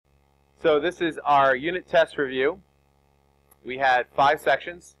So this is our unit test review. We had 5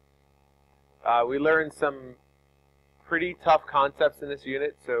 sections. We learned some pretty tough concepts in this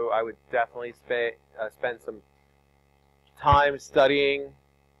unit, so I would definitely spend some time studying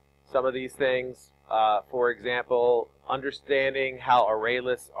some of these things. For example, understanding how array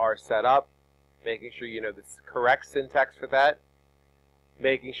lists are set up, making sure you know the correct syntax for that,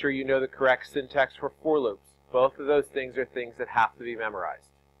 making sure you know the correct syntax for for loops. Both of those things are things that have to be memorized.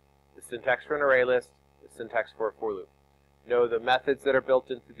 The syntax for an array list, the syntax for a for loop. Know the methods that are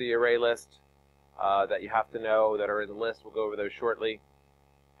built into the array list that you have to know that are in the list. We'll go over those shortly.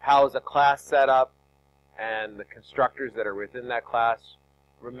 How is a class set up and the constructors that are within that class.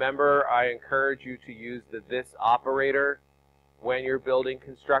 Remember, I encourage you to use the this operator when you're building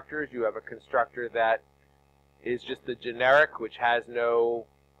constructors. You have a constructor that is just the generic, which has no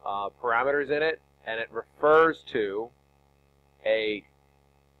parameters in it, and it refers to a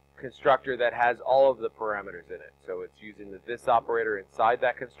constructor that has all of the parameters in it. So it's using the this operator inside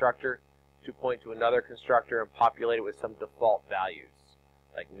that constructor to point to another constructor and populate it with some default values,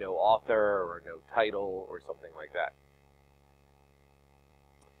 like no author or no title or something like that.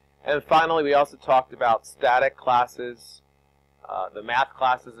 And finally, we also talked about static classes. The math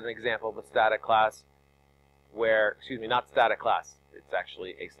class is an example of a static class where, excuse me, not static class, it's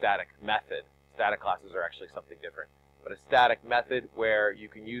actually a static method. Static classes are actually something different. But a static method where you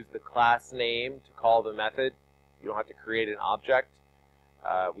can use the class name to call the method. You don't have to create an object.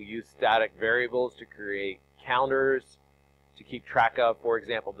 We use static variables to create counters to keep track of, for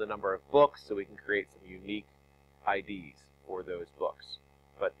example, the number of books, so we can create some unique IDs for those books.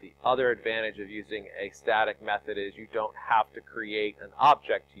 But the other advantage of using a static method is you don't have to create an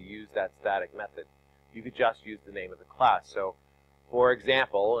object to use that static method. You could just use the name of the class. So, for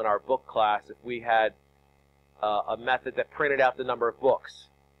example, in our book class, if we had a method that printed out the number of books,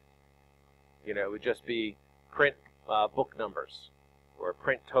 you know, it would just be print book numbers or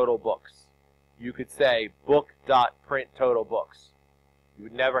print total books. You could say book.print total books. You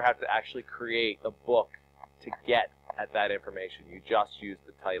would never have to actually create a book to get at that information. You just use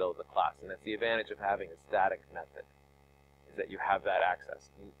the title of the class, and that's the advantage of having a static method, is that you have that access.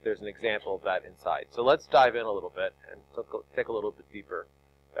 And there's an example of that inside. So let's dive in a little bit and take a little bit deeper.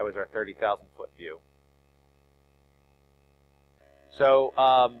 That was our 30,000-foot view. So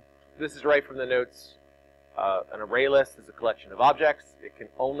this is right from the notes. An array list is a collection of objects. It can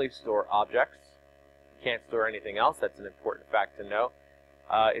only store objects. It can't store anything else. That's an important fact to know.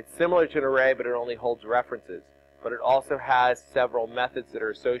 It's similar to an array, but it only holds references. But it also has several methods that are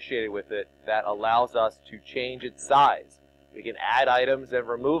associated with it that allows us to change its size. We can add items and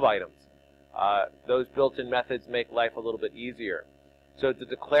remove items. Those built-in methods make life a little bit easier. So to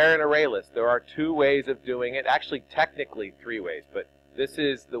declare an array list, there are 2 ways of doing it. Actually, technically 3 ways, but this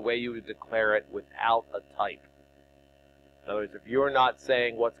is the way you would declare it without a type. In other words, if you're not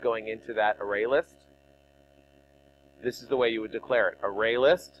saying what's going into that array list, this is the way you would declare it. Array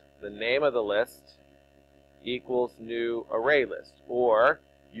list, the name of the list, equals new array list. Or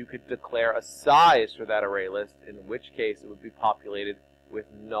you could declare a size for that array list, in which case it would be populated with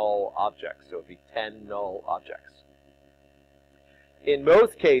null objects. So it would be 10 null objects. In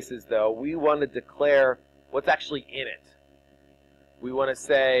most cases, though, we want to declare what's actually in it. We want to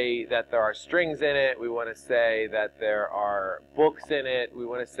say that there are strings in it. We want to say that there are books in it. We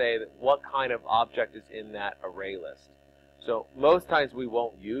want to say that what kind of object is in that array list. So most times we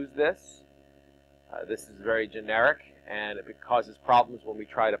won't use this. This is very generic, and it causes problems when we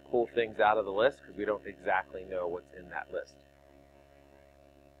try to pull things out of the list because we don't exactly know what's in that list.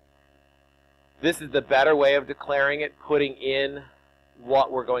 This is the better way of declaring it, putting in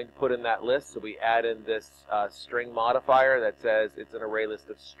what we're going to put in that list. So we add in this string modifier that says it's an array list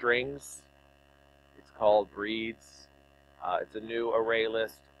of strings. It's called breeds. It's a new array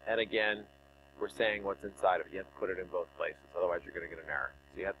list, and again, we're saying what's inside of it. You have to put it in both places, otherwise you're going to get an error.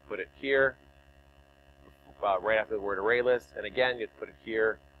 So you have to put it here, right after the word array list, and again, you have to put it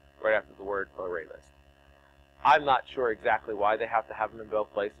here, right after the word array list. I'm not sure exactly why they have to have them in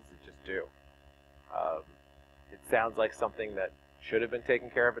both places. They just do. It sounds like something that should have been taken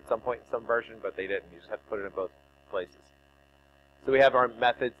care of at some point in some version, but they didn't. You just have to put it in both places. So we have our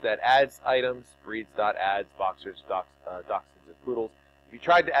methods that adds items, breeds.adds, boxers, dachshunds, and poodles. If you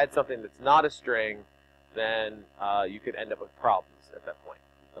tried to add something that's not a string, then you could end up with problems at that point,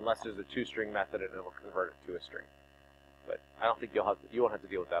 unless there's a toString method and it will convert it to a string. But I don't think you won't have to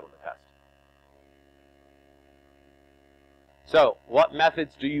deal with that on the test. So what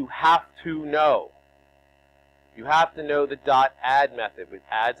methods do you have to know? You have to know the .add method, which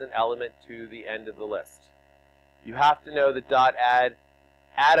adds an element to the end of the list. You have to know the .add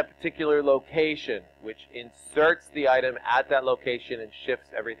at a particular location, which inserts the item at that location and shifts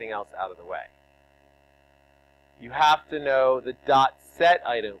everything else out of the way. You have to know the dot set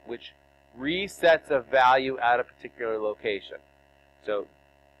item, which resets a value at a particular location. So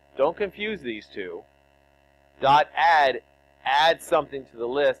don't confuse these two. Dot add adds something to the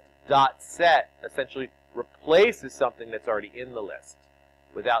list. Dot set essentially replaces something that's already in the list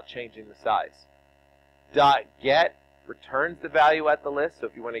without changing the size. Dot get returns the value at the list. So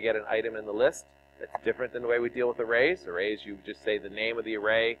if you want to get an item in the list, that's different than the way we deal with arrays. Arrays, you just say the name of the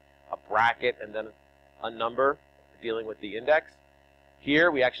array, a bracket, and then a number dealing with the index.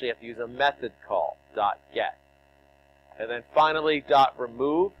 Here we actually have to use a method call, dot get. And then finally, dot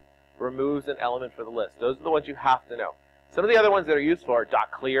remove removes an element for the list. Those are the ones you have to know. Some of the other ones that are useful are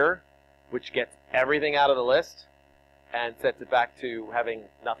dot clear, which gets everything out of the list and sets it back to having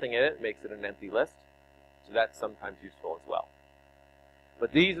nothing in it, makes it an empty list. So that's sometimes useful as well.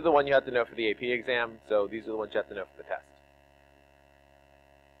 But these are the ones you have to know for the AP exam, so these are the ones you have to know for the test.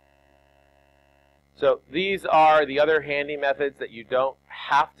 So these are the other handy methods that you don't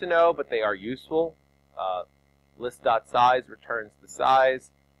have to know, but they are useful. List.size returns the size.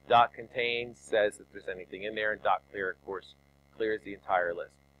 Dot contains says if there's anything in there, and dot clear, of course, clears the entire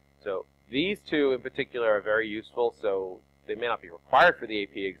list. So these two in particular are very useful, so they may not be required for the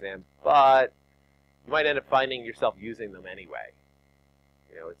AP exam, but you might end up finding yourself using them anyway.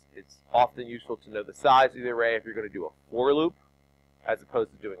 You know, it's often useful to know the size of the array if you're going to do a for loop, as opposed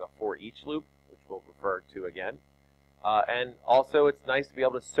to doing a for each loop, which we'll refer to again. And also it's nice to be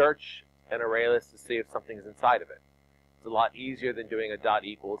able to search an array list to see if something's inside of it. It's a lot easier than doing a dot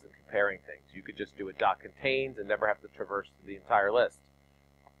equals and comparing things. You could just do a dot contains and never have to traverse the entire list.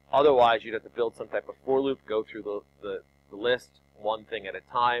 Otherwise, you'd have to build some type of for loop, go through the list one thing at a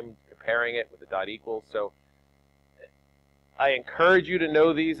time, comparing it with a dot equals. So I encourage you to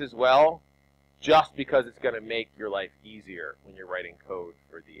know these as well, just because it's going to make your life easier when you're writing code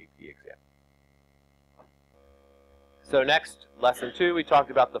for the AP exam. So next, lesson 2, we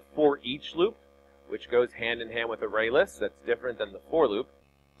talked about the for each loop, which goes hand in hand with array lists. That's different than the for loop.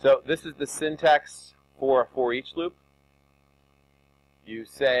 So this is the syntax for a for each loop. You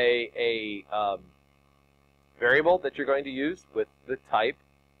say a variable that you're going to use with the type,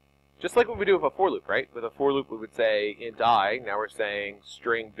 just like what we do with a for loop, right? With a for loop, we would say int I. Now we're saying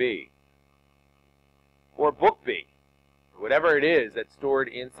string b, or book b, whatever it is that's stored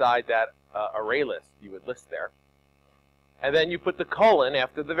inside that array list. You would list there, and then you put the colon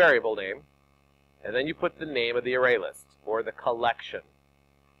after the variable name, and then you put the name of the array list or the collection.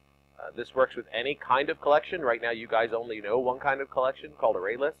 This works with any kind of collection. Right now, you guys only know one kind of collection called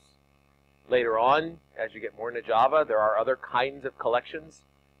array lists. Later on, as you get more into Java, there are other kinds of collections.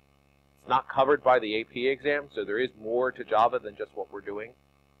 It's not covered by the AP exam, so there is more to Java than just what we're doing.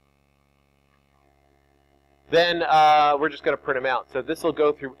 Then we're just going to print them out. So this will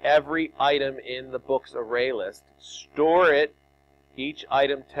go through every item in the book's array list, store it, each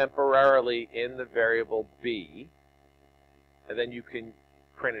item temporarily in the variable b, and then you can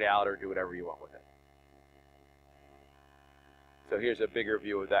print it out or do whatever you want with it. So here's a bigger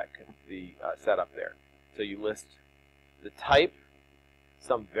view of that, the setup there. So you list the type,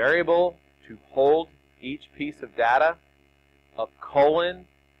 some variable to hold each piece of data, a colon,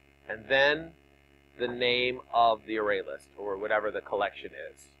 and then the name of the array list, or whatever the collection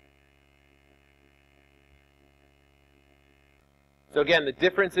is. So again, the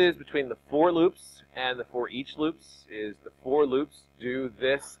differences between the for loops and the for each loops is the for loops do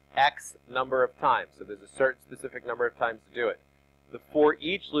this X number of times. So there's a certain specific number of times to do it. The for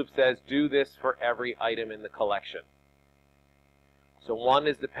each loop says do this for every item in the collection. So one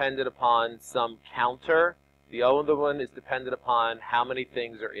is dependent upon some counter. The other one is dependent upon how many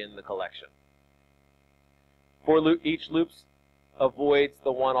things are in the collection. For each loops avoids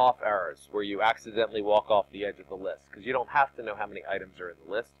the one-off errors where you accidentally walk off the edge of the list, because you don't have to know how many items are in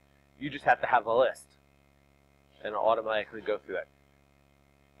the list. You just have to have a list, and it'll automatically go through that.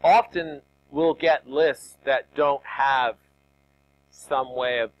 Often we'll get lists that don't have some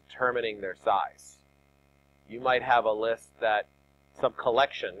way of determining their size. You might have a list that, some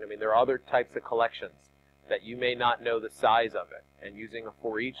collection, I mean there are other types of collections that you may not know the size of it, and using a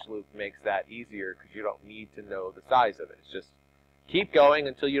for each loop makes that easier because you don't need to know the size of it. It's just keep going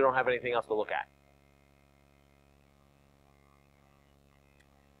until you don't have anything else to look at.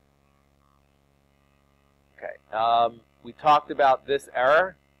 Okay, we talked about this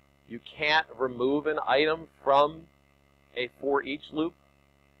error. You can't remove an item from a for each loop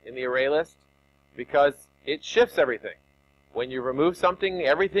in the array list because it shifts everything. When you remove something,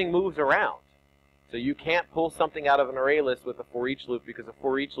 everything moves around. So you can't pull something out of an array list with a for each loop because a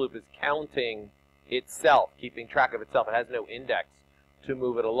for each loop is counting itself, keeping track of itself. It has no index to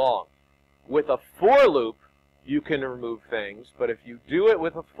move it along. With a for loop, you can remove things, but if you do it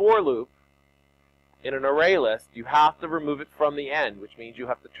with a for loop in an array list, you have to remove it from the end, which means you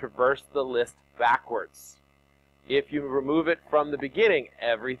have to traverse the list backwards. If you remove it from the beginning,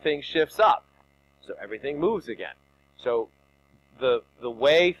 everything shifts up. So everything moves again. So the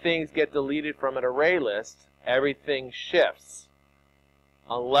way things get deleted from an array list, everything shifts.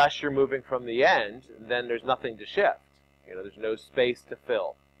 Unless you're moving from the end, then there's nothing to shift. There's no space to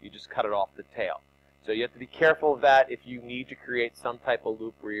fill. You just cut it off the tail. So you have to be careful of that if you need to create some type of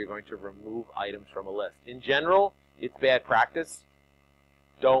loop where you're going to remove items from a list. In general, it's bad practice.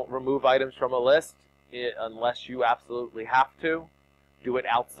 Don't remove items from a list unless you absolutely have to. Do it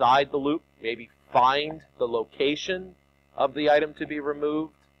outside the loop. Maybe find the location of the item to be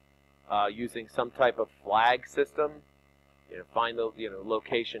removed using some type of flag system. Find the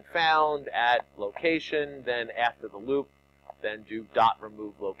location found at location, then after the loop, then do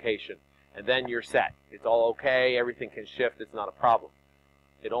 .remove location. And then you're set. It's all okay, everything can shift, it's not a problem.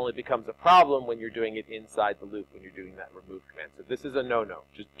 It only becomes a problem when you're doing it inside the loop, when you're doing that remove command. So this is a no-no.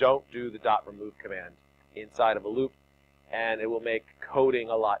 Just don't do the .remove command inside of a loop, and it will make coding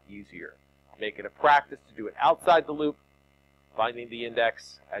a lot easier. Make it a practice to do it outside the loop, finding the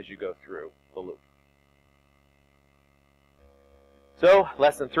index as you go through the loop. So,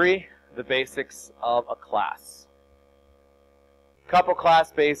 lesson 3, the basics of a class. Couple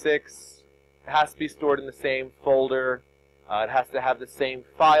class basics. It has to be stored in the same folder. It has to have the same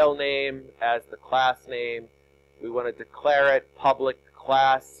file name as the class name. We want to declare it public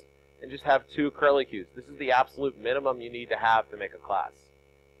class and just have 2 curly cues. This is the absolute minimum you need to have to make a class.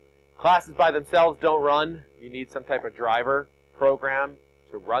 Classes by themselves don't run. You need some type of driver program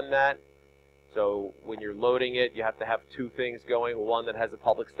to run that. So when you're loading it, you have to have 2 things going. One that has a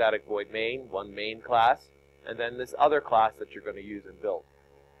public static void main, one main class, and then this other class that you're going to use and build.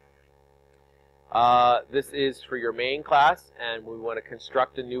 This is for your main class, and we want to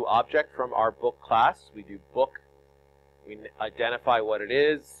construct a new object from our book class. We do book. We identify what it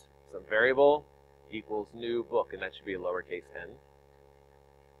is, some variable, equals new book, and that should be a lowercase n.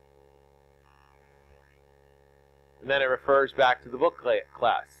 And then it refers back to the book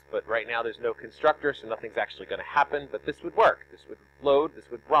class. But right now there's no constructor, so nothing's actually going to happen. But this would work. This would load. This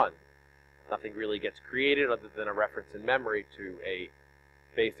would run. Nothing really gets created other than a reference in memory to a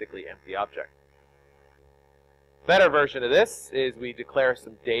basically empty object. Better version of this is we declare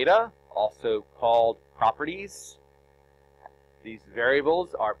some data, also called properties. These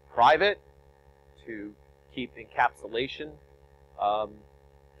variables are private to keep encapsulation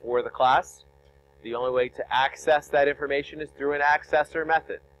for the class. The only way to access that information is through an accessor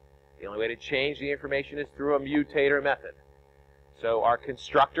method. The only way to change the information is through a mutator method. So our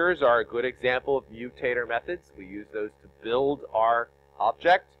constructors are a good example of mutator methods. We use those to build our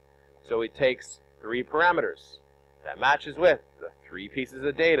object. So it takes 3 parameters that matches with the 3 pieces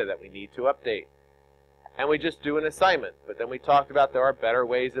of data that we need to update. And we just do an assignment. But then we talked about there are better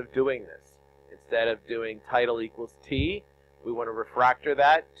ways of doing this. Instead of doing title equals t, we want to refactor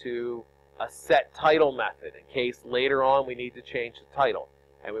that to a set title method in case later on we need to change the title.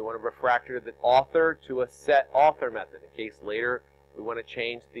 And we want to refactor the author to a set author method in case later we want to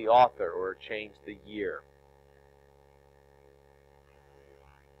change the author or change the year.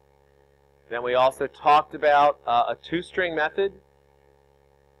 Then we also talked about a toString method.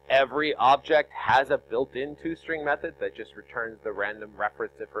 Every object has a built-in toString method that just returns the random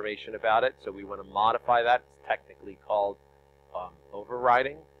reference information about it. So we want to modify that. It's technically called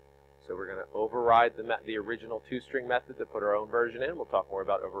overriding. So we're going to override the original toString method to put our own version in. We'll talk more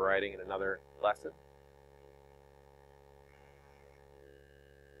about overriding in another lesson.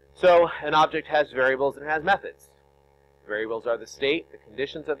 So an object has variables and it has methods. Variables are the state, the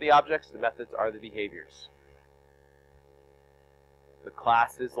conditions of the objects. The methods are the behaviors. The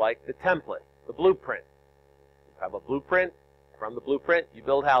class is like the template, the blueprint. You have a blueprint. From the blueprint, you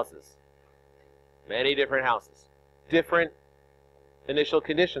build houses. Many different houses. Different initial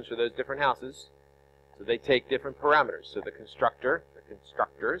conditions for those different houses. So they take different parameters. So the constructors,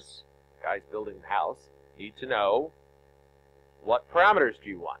 the guys building the house, need to know what parameters do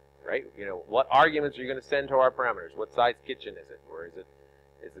you want, right? What arguments are you going to send to our parameters? What size kitchen is it? Or is it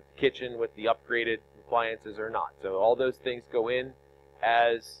the kitchen with the upgraded appliances or not? So all those things go in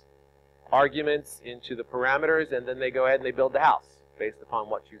as arguments into the parameters, and then they go ahead and they build the house based upon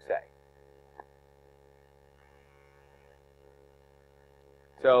what you say.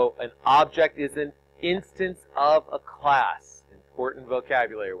 So an object is an instance of a class. Important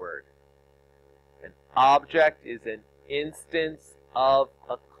vocabulary word. An object is an instance of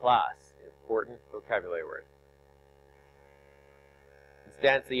a class. Important vocabulary word.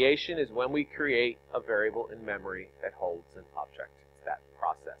 Instantiation is when we create a variable in memory that holds an object. It's that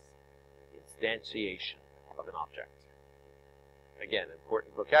process. Instantiation of an object. Again,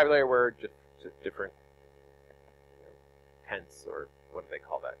 important vocabulary word, just different tense, or what do they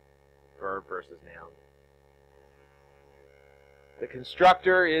call that? Verb versus noun. The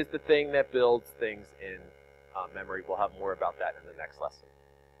constructor is the thing that builds things in memory. We'll have more about that in the next lesson.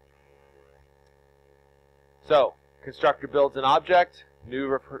 So, constructor builds an object.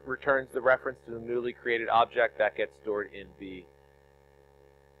 New returns the reference to the newly created object that gets stored in B.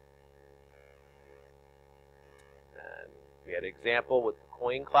 And we had an example with the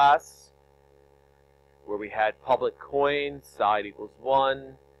coin class, where we had public coin, side equals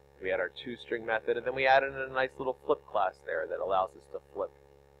 1. We had our toString method, and then we added in a nice little flip class there that allows us to flip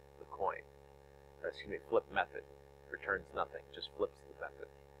the coin. Flip method. Returns nothing, just flips the method.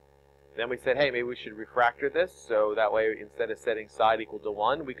 Then we said, hey, maybe we should refactor this, so that way instead of setting side equal to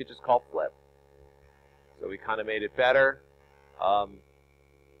 1, we could just call flip. So we kind of made it better.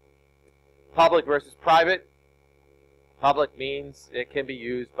 Public versus private. Public means it can be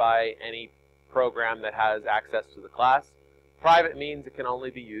used by any program that has access to the class. Private means it can only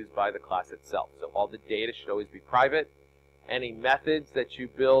be used by the class itself. So all the data should always be private. Any methods that you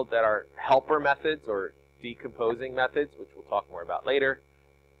build that are helper methods or decomposing methods, which we'll talk more about later,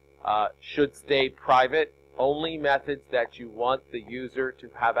 should stay private. Only methods that you want the user to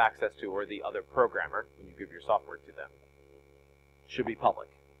have access to, or the other programmer, when you give your software to them, should be public.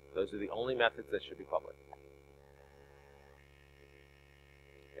 Those are the only methods that should be public.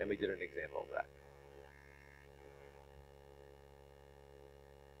 And we did an example of that.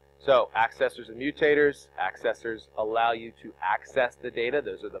 So, accessors and mutators. Accessors allow you to access the data.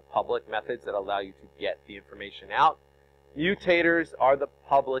 Those are the public methods that allow you to get the information out. Mutators are the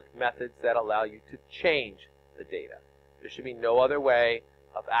public methods that allow you to change the data. There should be no other way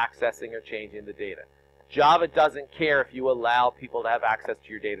of accessing or changing the data. Java doesn't care if you allow people to have access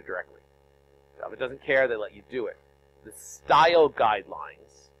to your data directly. Java doesn't care, they let you do it. The style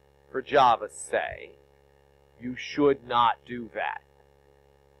guidelines for Java say you should not do that.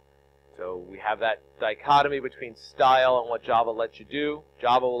 So we have that dichotomy between style and what Java lets you do.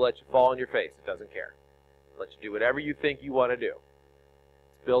 Java will let you fall on your face. It doesn't care. It lets you do whatever you think you want to do.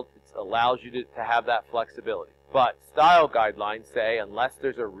 It's built, it allows you to have that flexibility. But style guidelines say, unless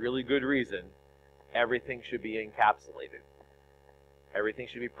there's a really good reason, everything should be encapsulated. Everything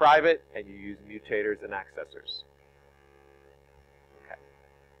should be private, and you use mutators and accessors. Okay.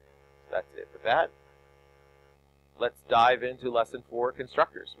 So that's it with that. Let's dive into Lesson 4,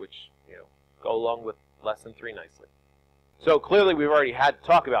 constructors, which go along with Lesson 3 nicely. So clearly we've already had to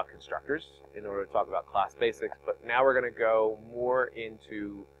talk about constructors in order to talk about class basics, but now we're going to go more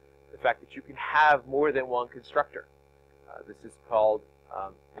into the fact that you can have more than one constructor. This is called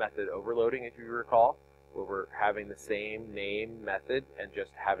method overloading, if you recall, where we're having the same name method and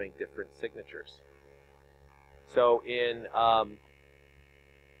just having different signatures. So in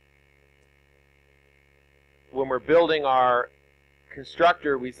when we're building our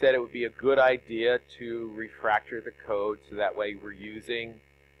constructor, we said it would be a good idea to refactor the code so that way we're using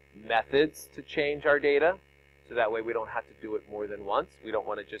methods to change our data. So that way we don't have to do it more than once. We don't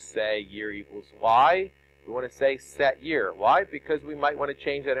want to just say year equals Y. We want to say set year. Why? Because we might want to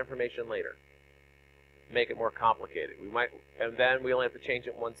change that information later. Make it more complicated. And then we only have to change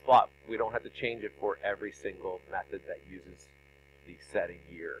it in one spot. We don't have to change it for every single method that uses the setting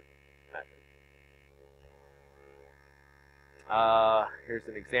year method. Here's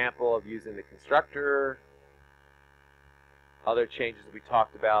an example of using the constructor. Other changes we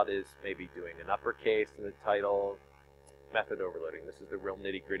talked about is maybe doing an uppercase in the title. Method overloading. This is the real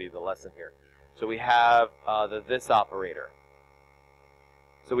nitty-gritty of the lesson here. So we have the this operator.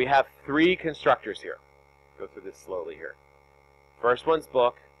 So we have 3 constructors here. Go through this slowly here. First one's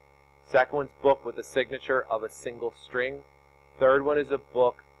book. Second one's book with a signature of a single string. Third one is a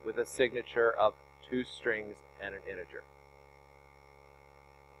book with a signature of 2 strings and an integer.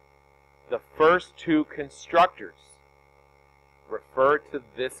 The first 2 constructors refer to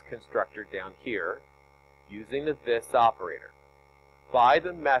this constructor down here using the this operator by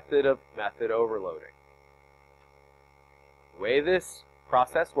the method of method overloading. The way this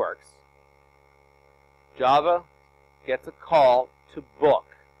process works, Java gets a call to book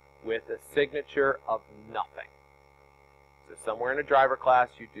with a signature of nothing. So somewhere in a driver class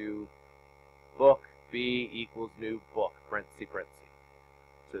you do book B equals new book, parenthesis, parenthesis.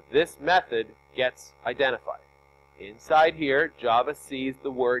 So this method gets identified. Inside here, Java sees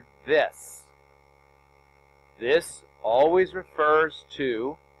the word this. This always refers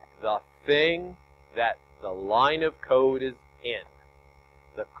to the thing that the line of code is in,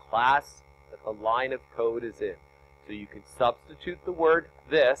 the class that the line of code is in. So you can substitute the word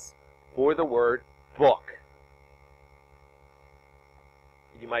this for the word book.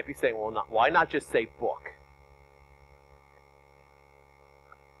 You might be saying, well, why not just say book?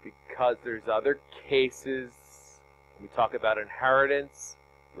 Because there's other cases. When we talk about inheritance,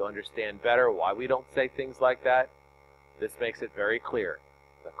 you'll understand better why we don't say things like that. This makes it very clear.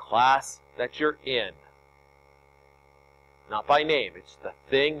 The class that you're in, not by name, it's the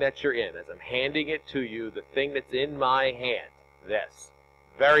thing that you're in. As I'm handing it to you, the thing that's in my hand, this.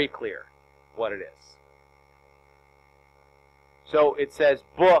 Very clear what it is. So it says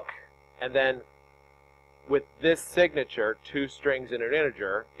book, and then with this signature, 2 strings and an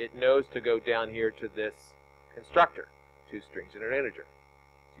integer, it knows to go down here to this constructor, 2 strings and an integer.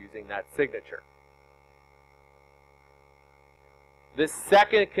 It's using that signature. This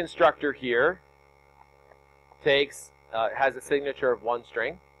second constructor here has a signature of 1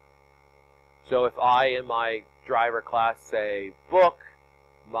 string. So if I in my driver class say book,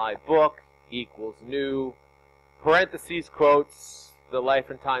 my book equals new, parentheses, quotes, the life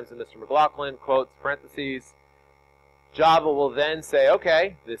and times of Mr. McLaughlin, quotes, parentheses. Java will then say,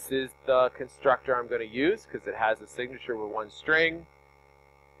 okay, this is the constructor I'm going to use because it has a signature with 1 string.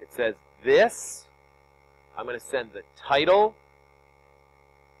 It says this. I'm going to send the title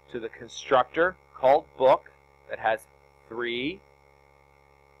to the constructor called book that has 3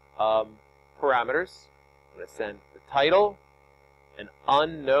 parameters. I'm going to send the title, an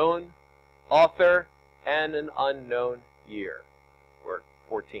unknown author, and an unknown year, or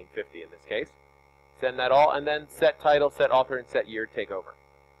 1450 in this case. Send that all, and then set title, set author, and set year take over.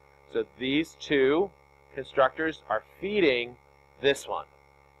 So these 2 constructors are feeding this one.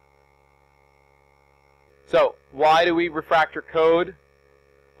 So why do we refactor code?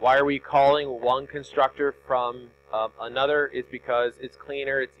 Why are we calling one constructor from another? Is because it's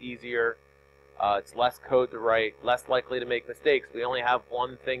cleaner, it's easier, it's less code to write, less likely to make mistakes. We only have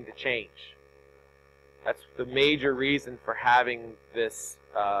one thing to change. That's the major reason for having this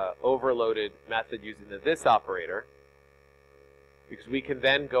overloaded method using the this operator, because we can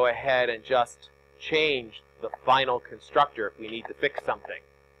then go ahead and just change the final constructor if we need to fix something,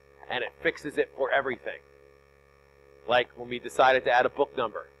 and it fixes it for everything. Like when we decided to add a book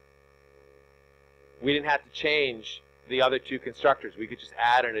number, we didn't have to change the other 2 constructors. We could just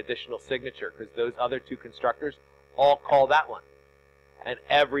add an additional signature because those other 2 constructors all call that one, and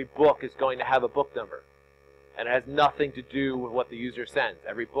every book is going to have a book number. And it has nothing to do with what the user sends.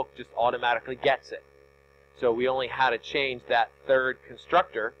 Every book just automatically gets it. So we only had to change that 3rd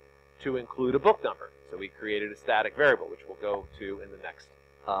constructor to include a book number. So we created a static variable, which we'll go to in the next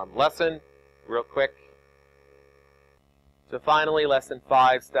lesson, real quick. So finally, lesson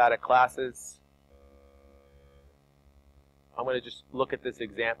 5, static classes. I'm going to just look at this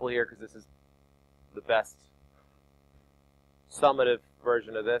example here because this is the best summative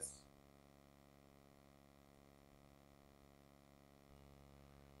version of this.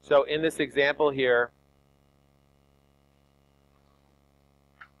 So in this example here,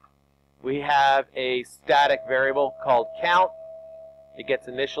 we have a static variable called count. It gets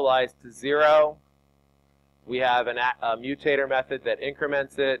initialized to 0. We have a mutator method that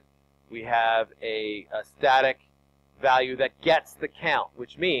increments it. We have a static value that gets the count,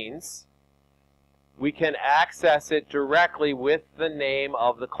 which means we can access it directly with the name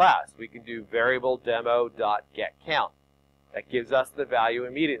of the class. We can do variable demo.getCount. That gives us the value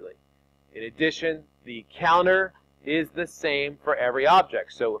immediately. In addition, the counter is the same for every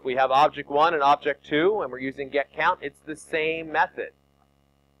object. So if we have object 1 and object 2 and we're using getCount, it's the same method.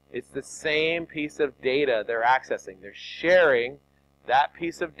 It's the same piece of data they're accessing. They're sharing that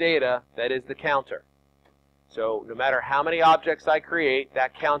piece of data that is the counter. So no matter how many objects I create,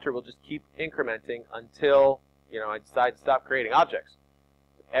 that counter will just keep incrementing until I decide to stop creating objects.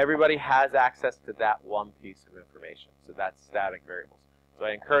 Everybody has access to that one piece of information. So that's static variables. So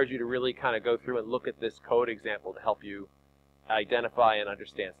I encourage you to really kind of go through and look at this code example to help you identify and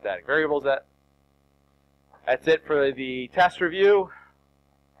understand static variables. That's it for the test review.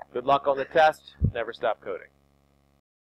 Good luck on the test. Never stop coding.